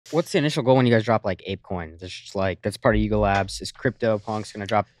what's the initial goal when you guys drop like ApeCoin? That's just like that's part of Yuga Labs. Is CryptoPunks gonna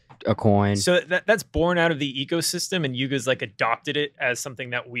drop a coin? So that's born out of the ecosystem, and Yuga's like adopted it as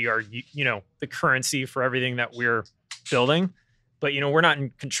something that we are, the currency for everything that we're building. But we're not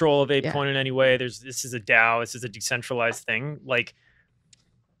in control of ApeCoin in any way. This is a DAO. This is a decentralized thing. Like,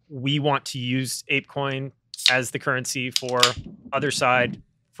 we want to use ApeCoin as the currency for other side,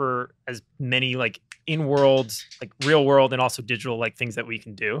 for as many like in-world, like real world, and also digital like things that we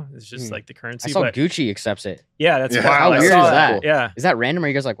can do. It's just like the currency. I saw Gucci accepts it. Yeah, that's wild. How weird is that? Yeah. Is that random? Or are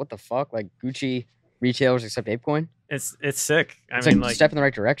you guys like, what the fuck? Like Gucci retailers accept ApeCoin? It's sick. It's like a step in the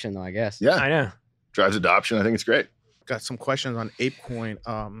right direction though, I guess. Yeah. I know. Drives adoption. I think it's great. Got some questions on ApeCoin.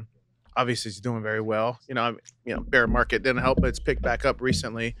 Obviously it's doing very well. Bear market didn't help, but it's picked back up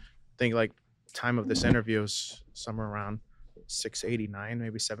recently. I think like time of this interview is somewhere around 689,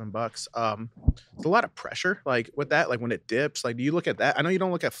 maybe $7. There's a lot of pressure like with that, like when it dips. Like, do you look at that? I know you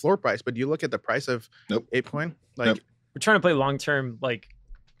don't look at floor price, but do you look at the price of ApeCoin? Like, we're trying to play long term. Like,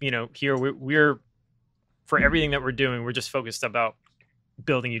 here we're for everything that we're doing, we're just focused about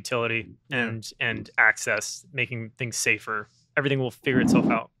building utility and access, making things safer. Everything will figure itself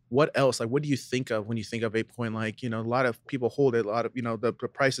out. What else? Like, what do you think of when you think of ApeCoin? Like, a lot of people hold it. A lot of, the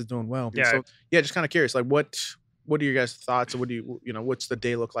price is doing well. Yeah. So, yeah, just kind of curious. Like, what are your guys' thoughts? Or what do what's the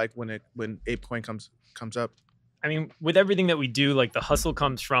day look like when ApeCoin comes up? I mean, with everything that we do, like the hustle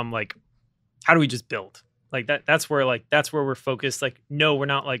comes from like, how do we just build? Like that's where we're focused. Like, no, we're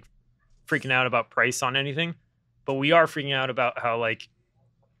not like freaking out about price on anything, but we are freaking out about how like,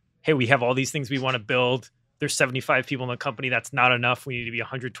 hey, we have all these things we want to build. There's 75 people in the company. That's not enough. We need to be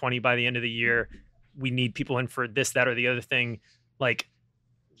 120 by the end of the year. We need people in for this, that, or the other thing. Like,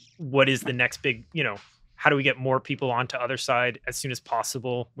 what is the next big, how do we get more people onto other side as soon as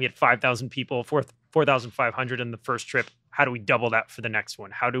possible? We had 5,000 people, 4,500 in the first trip. How do we double that for the next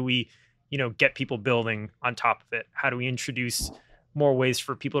one? How do we, get people building on top of it? How do we introduce more ways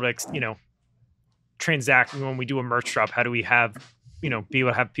for people to, transact when we do a merch drop? How do we have, be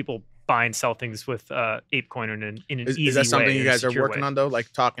able to have people buy and sell things with ApeCoin in an easy way? Is that something you guys are working way. on though?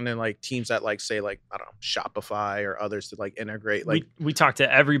 Like talking to like teams that like say like, I don't know, Shopify or others to like integrate? Like we talk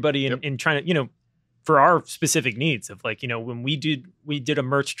to everybody in trying to, for our specific needs of like, when we did a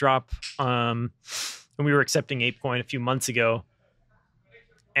merch drop when we were accepting ApeCoin a few months ago,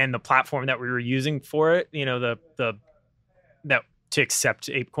 and the platform that we were using for it, that to accept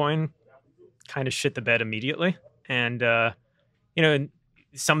ApeCoin kind of shit the bed immediately. And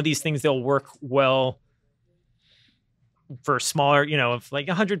some of these things, they'll work well for smaller, if like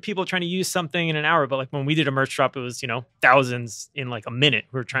 100 people trying to use something in an hour. But like when we did a merch drop, it was, thousands in like a minute.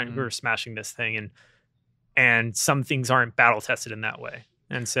 We were smashing this thing, and some things aren't battle tested in that way.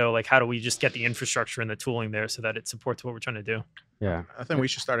 And so like, how do we just get the infrastructure and the tooling there so that it supports what we're trying to do? Yeah. I think we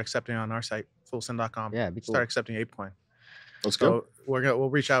should start accepting on our site, fullsend.com. Yeah. Cool. Start accepting ApeCoin. Let's go. We'll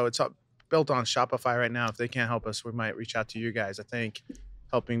reach out. It's built on Shopify right now. If they can't help us, we might reach out to you guys. I think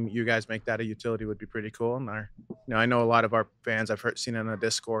helping you guys make that a utility would be pretty cool. And I know a lot of our fans, seen it in the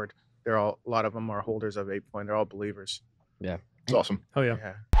Discord. A lot of them are holders of ApeCoin. They're all believers. Yeah. It's awesome. Oh yeah.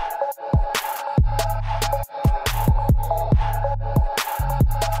 Yeah.